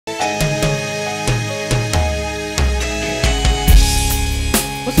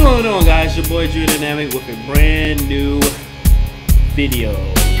What's going on, guys? Your boy Drew Dynamic with a brand new video.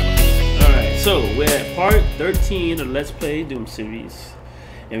 Alright, so we're at part 13 of Let's Play Doom series.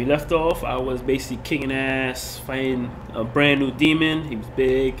 And we left off, I was basically kicking ass, fighting a brand new demon. He was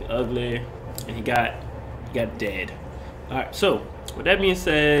big, ugly, and he got dead. Alright, so with that being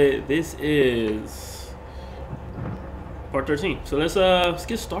said, this is part 13. So let's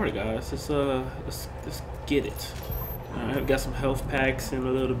get started, guys. Let's get it. Alright, we got some health packs and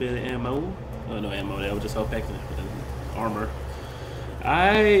a little bit of ammo. Oh, no ammo, that was just health packs and armor.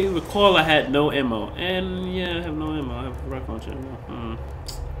 I recall I had no ammo, and yeah, I have no ammo. I have a rocket launcher ammo.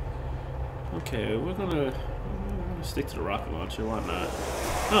 Okay, we're gonna stick to the rocket launcher. Why not?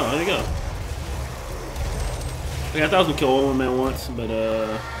 Oh, there you go. Okay, I thought I was gonna kill all of them at once, but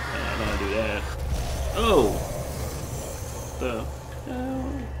I'm not gonna do that. Oh, the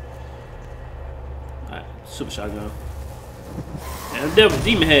alright, super shotgun. And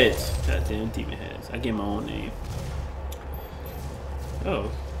demon heads. Goddamn demon heads. I get my own name. Oh,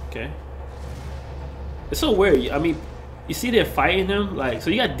 okay. It's so weird. I mean, you see they're fighting him, like, so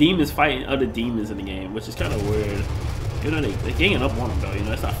you got demons fighting other demons in the game, which is kind of weird. You know, they're ganging up on them though. You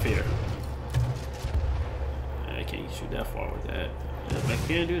know, that's not fair. I can't shoot that far with that. I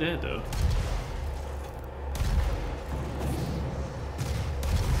can't do that though.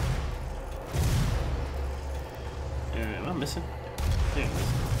 Am I missing? Yeah,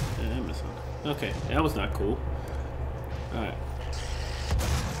 I'm missing. Okay, that was not cool. Alright.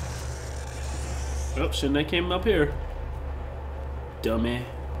 Oh, shouldn't they came up here? Dummy.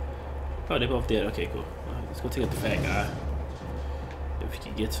 Oh, they both dead. Okay, cool. Let's go take out the fat guy. If we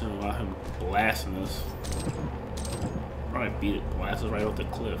can get to him while him blasting us. Probably beat it. Blast us right off the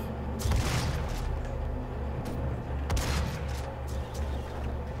cliff.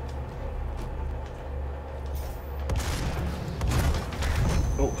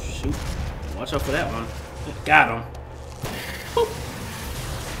 Oh, shoot. Watch out for that one. Got him. Whoop.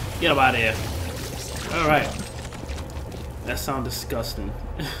 Get him out of here. Alright. That sounded disgusting.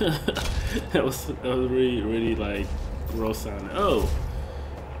 that was really like gross sounding. Oh.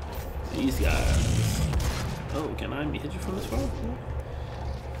 These guys. Oh, can I hit you from this far?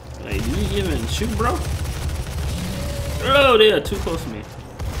 Hey, do you even shoot, bro? Oh, they are too close to me.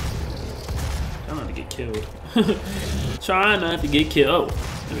 Try not to get killed. Try not to get killed. Oh,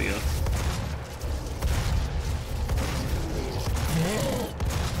 there we go.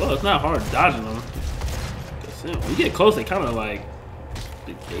 Well, it's not hard dodging them. When you get close, they kind of like,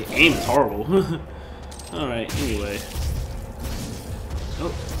 the aim is horrible. Alright, anyway.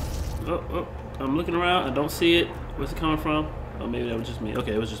 Oh, I'm looking around, I don't see it. Where's it coming from? Oh, maybe that was just me.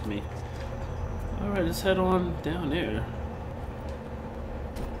 Okay, it was just me. Alright, let's head on down there.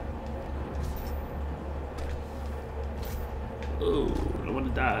 Oh, I don't want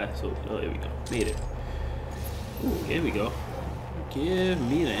to die. So, oh, there we go. Made it. Ooh, here we go. Give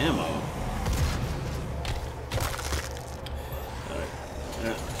me the ammo.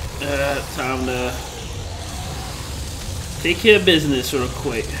 Alright. Time to take care of business real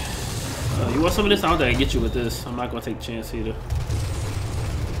quick. You want some of this? I don't think I can get you with this. I'm not going to take a chance either.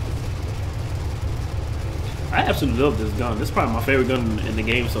 I absolutely love this gun. This is probably my favorite gun in the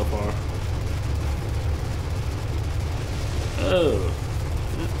game so far. Oh.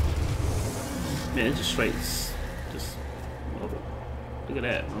 Man, it's just straight. Just. Oh, look at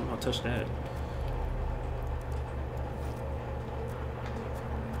that. I'll touch that.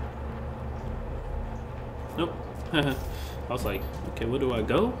 Nope. I was like, okay, where do I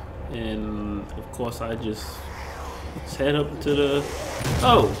go? And of course, I just head up to the.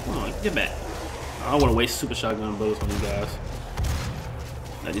 Oh, come on, get back. I don't want to waste super shotgun bullets on these guys.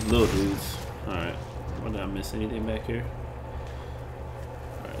 Not these little dudes. Alright. What, did I miss anything back here?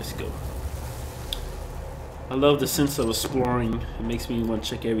 Alright, let's go. I love the sense of exploring. It makes me want to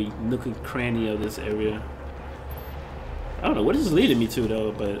check every nook and cranny of this area. I don't know what this is leading me to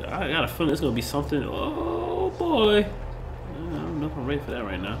though, but I got a feeling it's gonna be something. Oh boy, I don't know if I'm ready for that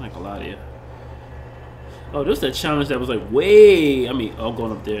right now. I'm not gonna lie to you. Oh, there's that challenge that was like way. I mean, I'm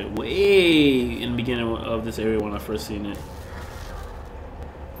going up there way in the beginning of this area when I first seen it.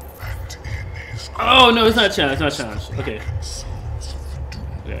 Oh no, it's not a challenge. It's not a challenge. Okay.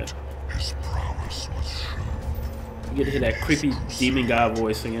 Yeah. You get to hear that creepy demon guy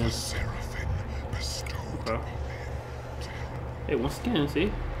voice again. Okay. Hey, once again,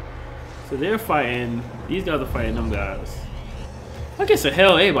 see? So they're fighting, these guys are fighting them guys. I guess the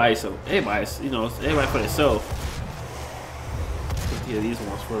hell, everybody's, you know, everybody for themselves. Yeah, these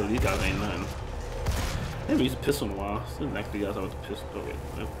ones for these guys ain't nothing. They haven't used a pistol in a while. So the next guys out with the pistol. Okay,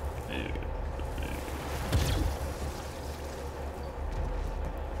 there we go.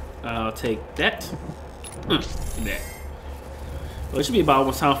 I'll take that. That. Well, it should be about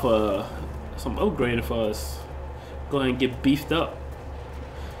almost time for some upgrading for us. Go ahead and get beefed up.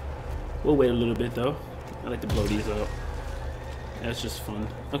 We'll wait a little bit though. I like to blow these up. That's just fun.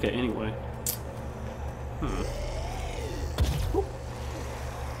 Okay, anyway.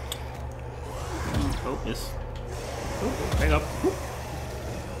 Oh, yes. Oh, back up.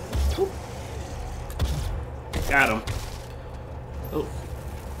 Got him. Oh.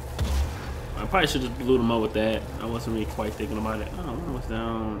 I probably should just blew them up with that. I wasn't really quite thinking about it. Oh, what's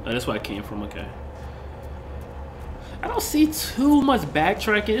down? Oh, that's where I came from. Okay. I don't see too much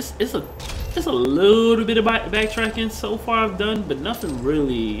backtracking. It's a little bit of backtracking so far I've done, but nothing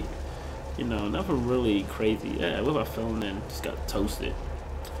really, you know, nothing really crazy. Yeah, what if I fell and then just got toasted?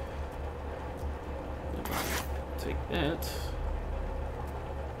 Take that.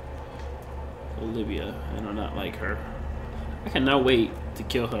 Olivia, I do not like her. I cannot wait to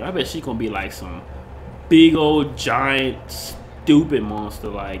kill her. I bet she's gonna be like some big old giant stupid monster,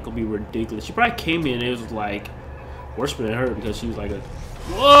 like gonna be ridiculous. She probably came in and it was like worse than her because she was like a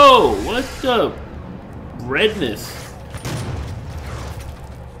whoa, what the redness?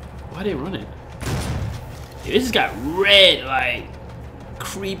 Why are they running? It just got red, like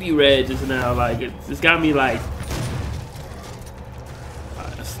creepy red just now. Like it's got me like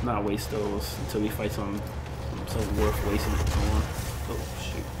let's not waste those until we fight something worth wasting it on. Oh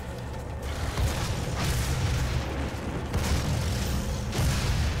shoot.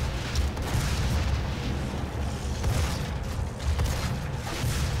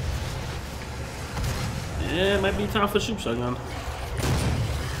 Yeah, it might be time for shoot shotgun.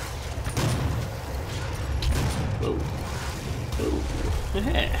 Whoa. Whoa.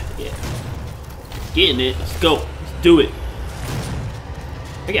 Yeah. Getting it. Let's go. Let's do it.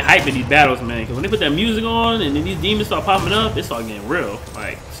 I get hyped in these battles, man, because when they put that music on and then these demons start popping up, it start getting real.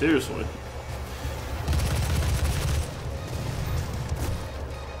 Like, seriously.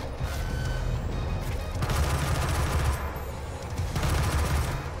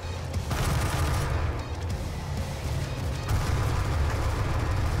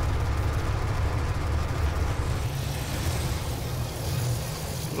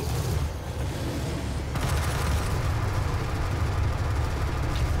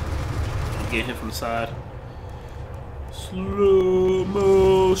 Getting hit from the side. Slow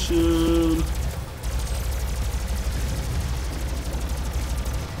motion.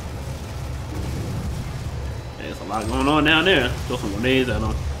 There's a lot going on down there. Throw some grenades at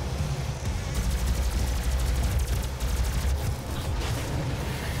them.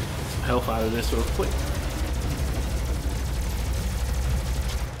 Some health out of this real quick.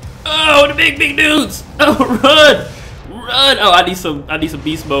 Oh, the big dudes! Oh, run! Run! Oh, I need some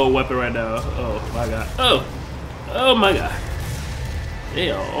beast mode weapon right now. Oh my god. Oh my god. They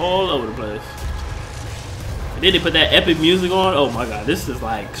are all over the place. And then they put that epic music on. Oh my god, this is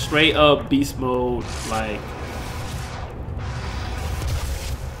like straight up beast mode. Like,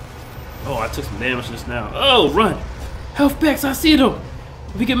 oh, I took some damage just now. Oh, run! Health packs, I see them.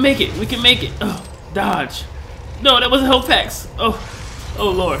 We can make it. We can make it. Oh, dodge. No, that wasn't health packs. Oh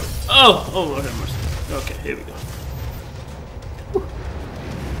lord. Oh lord have mercy. Okay, here we go.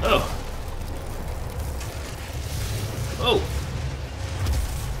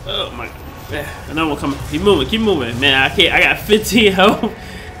 Oh my god. Another one coming. Keep moving, man. I can't. I got 15 health.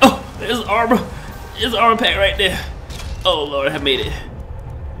 Oh, there's armor. There's armor pack right there. Oh lord, I made it.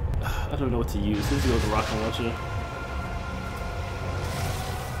 I don't know what to use. Let's go with the rocket launcher.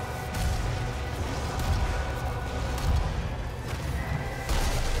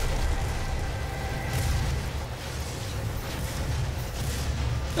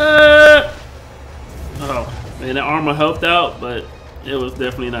 Oh, man, that armor helped out, but it was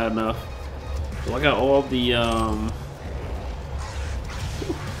definitely not enough. So I got all the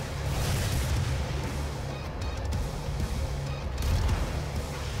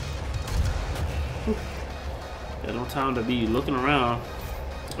got no time to be looking around.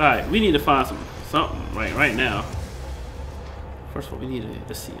 All right, we need to find something right now. First of all, we need to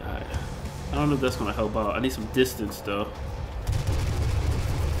let's see. All right, I don't know if that's gonna help out. I need some distance though.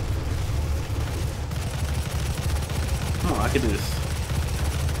 Come on, I can do this.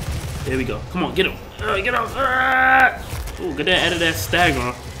 There we go. Come on, get him. Get him. Ooh, get that out of that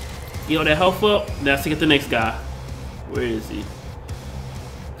stagger. Get all that health up. Now let's get the next guy. Where is he?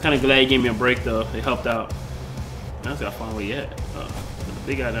 Kind of glad he gave me a break though. It helped out. Now I gotta find where he at. The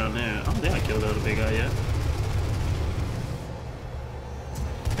big guy down there. I don't think I killed the other big guy yet.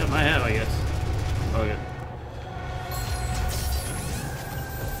 Yeah, might have, I guess. Oh yeah.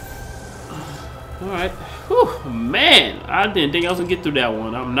 Alright. Whew, man. I didn't think I was gonna get through that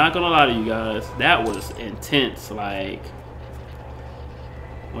one. I'm not gonna lie to you guys. That was intense. Like,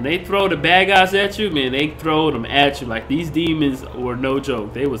 when they throw the bad guys at you, man, they throw them at you. Like, these demons were no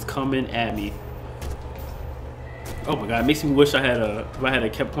joke. They was coming at me. Oh my god, it makes me wish I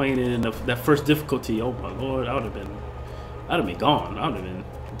had kept playing it in that first difficulty. Oh my lord, I'd have been gone. I'd have been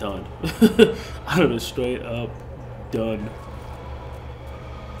done. I'd have been straight up done.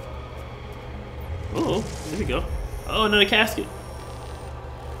 Oh, there we go. Oh, another casket.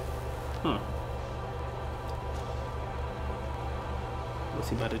 Huh. What's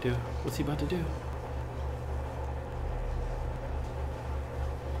he about to do? What's he about to do?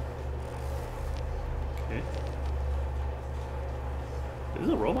 Okay. Is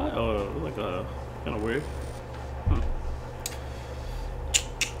it a robot or like a kind of weird? Hmm.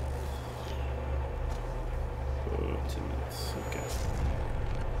 2 minutes. Okay.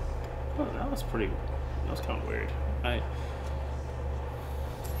 Oh, that was pretty. That was kind of weird. I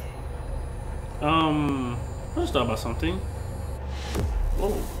just thought about something.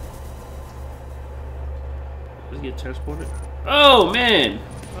 Whoa. Let's get transported. Oh man.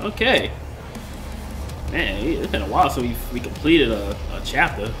 Okay. Man, it's been a while since we completed a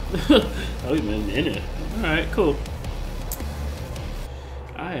chapter. Oh, we've been in it. Alright, cool.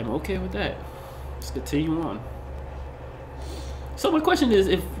 I am okay with that. Let's continue on. So my question is,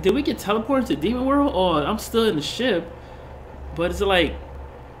 did we get teleported to Demon World, or I'm still in the ship, but is it like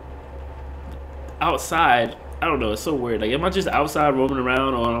outside? I don't know, it's so weird. Like, am I just outside roaming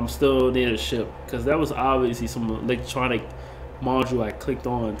around, or I'm still near the ship? Because that was obviously some electronic module I clicked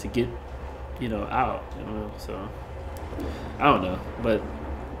on to get, you know, out, you know, so I don't know. But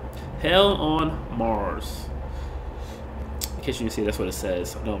Hell on Mars, in case you can see, that's what it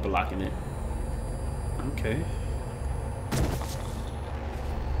says. I know I'm blocking it. Okay.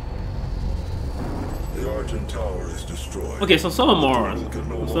 The Argent Tower is destroyed. Okay, so on Mars.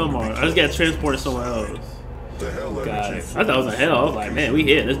 So on Mars. I just got transported somewhere else. The hell Got it. I thought it was a hell. I was like, man, we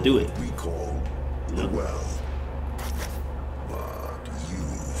here. Let's do it. We call the well. But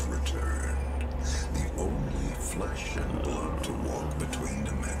you've returned. The only flesh and blood to walk between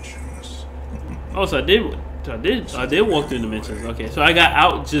dimensions. Oh, so I did walk through dimensions. Okay, so I got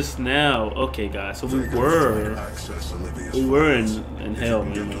out just now. Okay, guys. So we were in hell,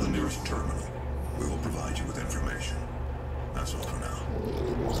 man. Get to the man. nearest terminal. We will provide you with information. That's all for now.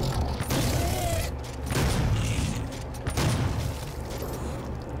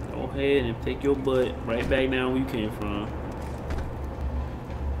 Go ahead and take your butt right back down where you came from.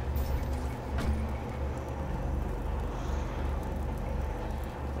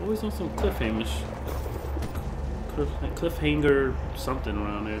 Always on some cliffhanger something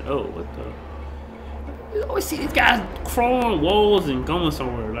around there. Oh, what the? You always see these guys crawling on walls and going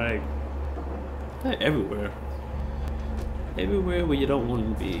somewhere. Like, they're everywhere. Everywhere where you don't want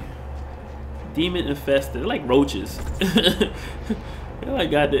them to be. Demon infested. They're like roaches. They're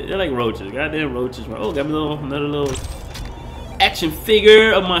like roaches. Goddamn roaches. Oh, got me another little action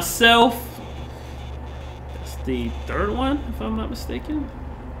figure of myself. That's the third one, if I'm not mistaken.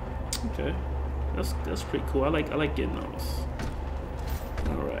 Okay, that's pretty cool. I like getting those.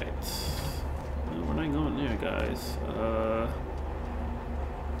 All right, we're not going there, guys.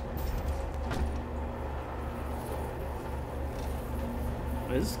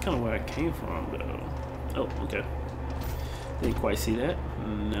 This is kind of where I came from, though. Oh, okay. Didn't quite see that.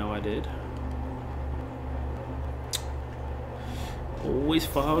 Now I did. Always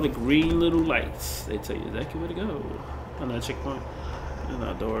follow the green little lights. They tell you exactly where to go. Another checkpoint.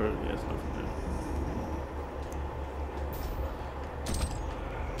 Another door. Yeah, there's nothing there.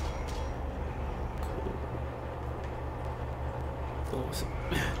 Cool. Oh,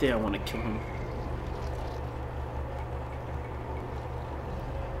 damn, I want to kill him.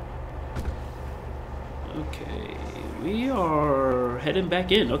 Okay, we are heading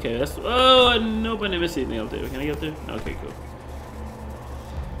back in. Okay, that's. Oh, nope, I didn't miss anything up there. Can I get up there? Okay, cool.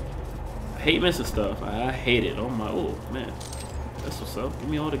 I hate missing stuff. I hate it. Oh my. Oh man, that's what's up. Give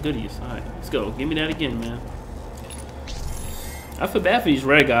me all the goodies. All right, let's go. Give me that again, man. I feel bad for these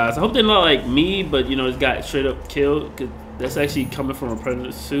red guys. I hope they're not like me, but you know, just got straight up killed. Cause that's actually coming from a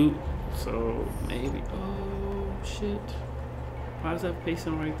predator suit. So maybe. Oh shit. Why is that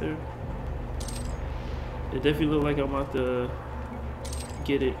pacing right there? It definitely looks like I'm about to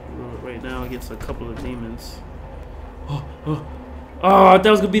get it right now against a couple of demons. Oh,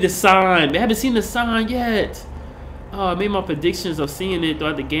 that was gonna be the sign. I haven't seen the sign yet. Oh, I made my predictions of seeing it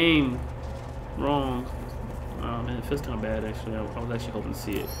throughout the game wrong. Oh man, it feels kind of bad actually. I was actually hoping to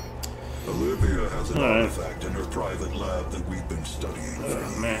see it. Olivia has an artifact in her private lab that we've been studying for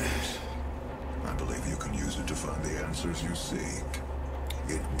years. Man. I'm answers you seek.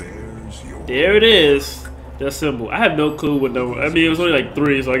 It bears your... There it is. That symbol. I have no clue what number. I mean, it was only like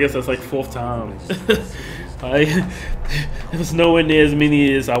 3, so I guess that's like 4th time. It was nowhere near as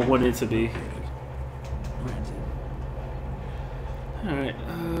many as I wanted it to be. Alright.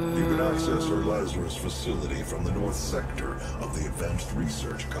 You can access her Lazarus facility from the north sector of the Advanced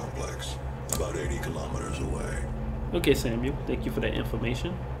Research Complex, about 80 kilometers away. Okay, Samuel. Thank you for that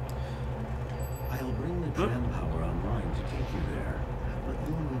information. I'll bring the tram power online to take you there, but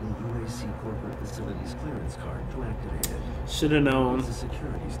you'll need a UAC corporate facilities clearance card to activate it. Should have known. There's a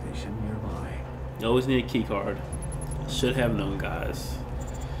security station nearby. You always need a key card. Should have known, guys.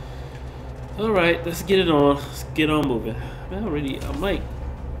 Alright, let's get it on. Let's get on moving. Man, I'm like,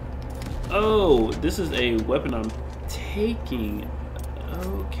 oh, this is a weapon I'm taking.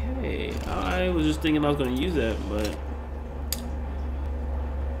 Okay. I was just thinking I was going to use that, but...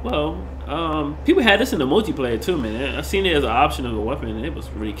 Well, people had this in the multiplayer too, man. I seen it as an option of a weapon, and it was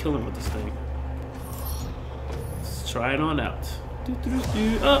really killing with this thing. Let's try it on out.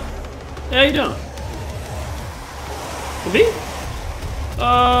 Oh, how you doing? For me?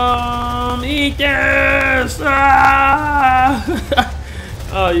 Eat this! Ah!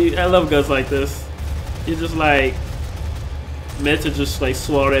 Oh, I love guns like this. You're just like meant to just like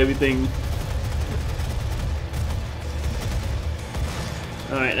slaughter everything.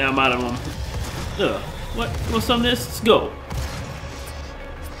 All right, now I'm out of them. Ugh. What? You want some of this? Let's go.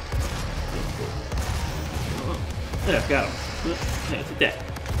 Yeah, got him. Yeah, take that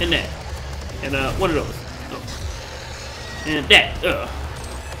and that and one of those. And that,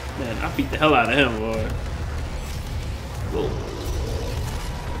 man, I beat the hell out of him, boy. Whoa.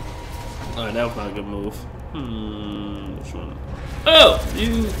 Alright, that was not a good move. Which one? Oh!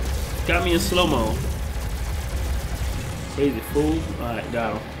 You got me in slow-mo. Crazy fool. Alright,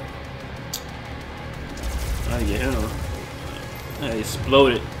 got him. I get him. I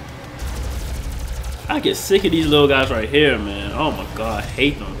exploded. I get sick of these little guys right here, man. Oh my god, I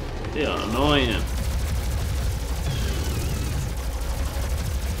hate them. They are annoying.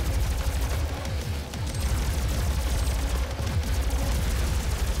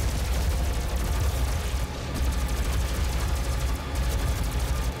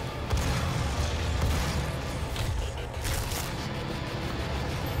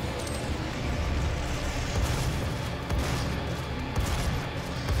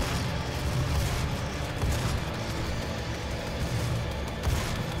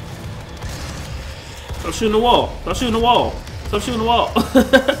 Stop shooting the wall. Stop shooting the wall. Stop shooting the wall.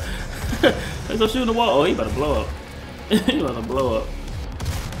 Stop shooting the wall. Oh, he about to blow up. He about to blow up.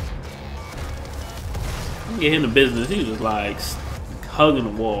 Get him in business. He was just like hugging the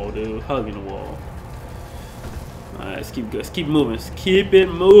wall, dude. Hugging the wall. Alright, let's keep moving. Let's keep it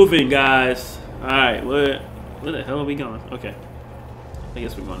moving, guys. Alright, where the hell are we going? Okay. I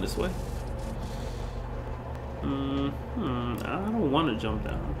guess we're going this way. I don't want to jump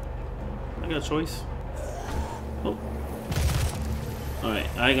down. I got a choice. Oh. Alright,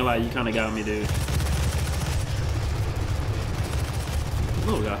 I ain't gonna lie, you kinda got me, dude.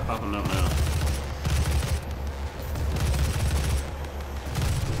 Little guy popping up now.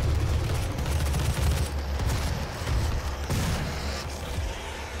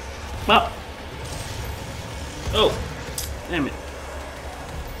 Pop! Oh! Damn it.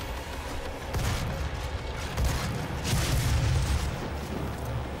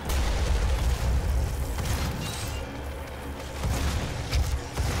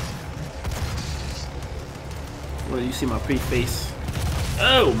 Well, you see my pretty face.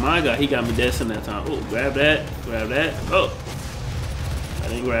 Oh my god, he got me dead in that time. Oh, grab that, grab that. Oh, I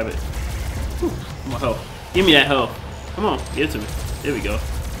didn't grab it. Whew, my health. Give me that health. Come on, give it to me. There we go.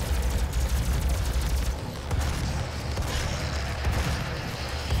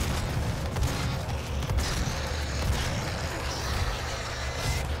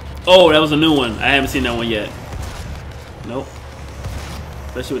 Oh, that was a new one. I haven't seen that one yet. Nope.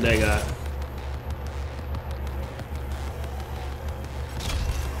 Especially with that guy.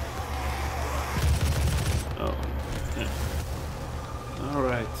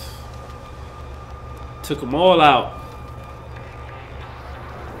 Alright. Took them all out.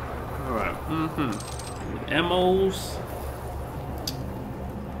 Alright. With ammos.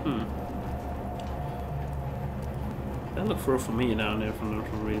 That looked real familiar down there for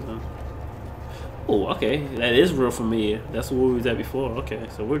some reason. Oh, okay. That is real familiar. That's where we was at before. Okay,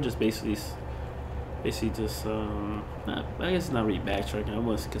 so we're just basically just I guess it's not really backtracking. I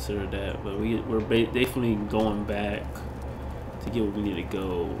wouldn't consider that, but we're definitely going back to get where we need to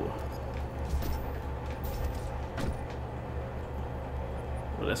go.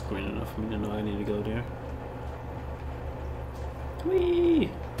 Well, that's green enough for me to know I need to go there. Whee!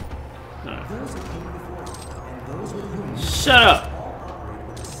 Alright. Those who came before you and those with whom you Shut up! all operate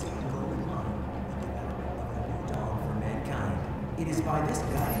with the same goal in mind, the development of a new dawn for mankind. It is by this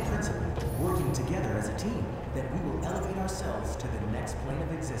guiding principle, working together as a team, that we will elevate ourselves to the next plane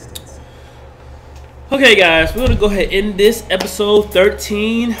of existence. Okay, guys, we're gonna go ahead and end this episode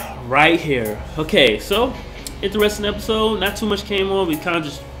 13 right here. Okay, so interesting episode. Not too much came on. We kind of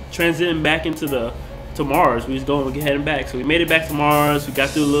just transitioned back into the Mars. We was going heading back, so we made it back to Mars. We got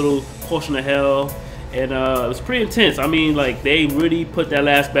through a little portion of hell, and it was pretty intense. I mean, like, they really put that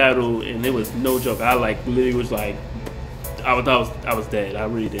last battle, and it was no joke. I like literally was like, I was dead. I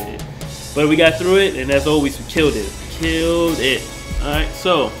really did. But we got through it, and as always, we killed it. Killed it. All right,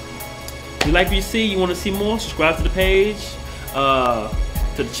 so if you like what you see, you want to see more, subscribe to the page, to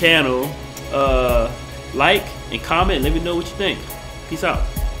the channel, like and comment, and let me know what you think. Peace out.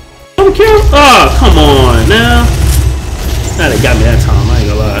 Oh, come on now. Nah, they got me that time. I ain't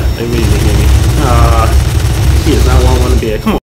gonna lie. They really did get me. He is not where I want to be at. Come on.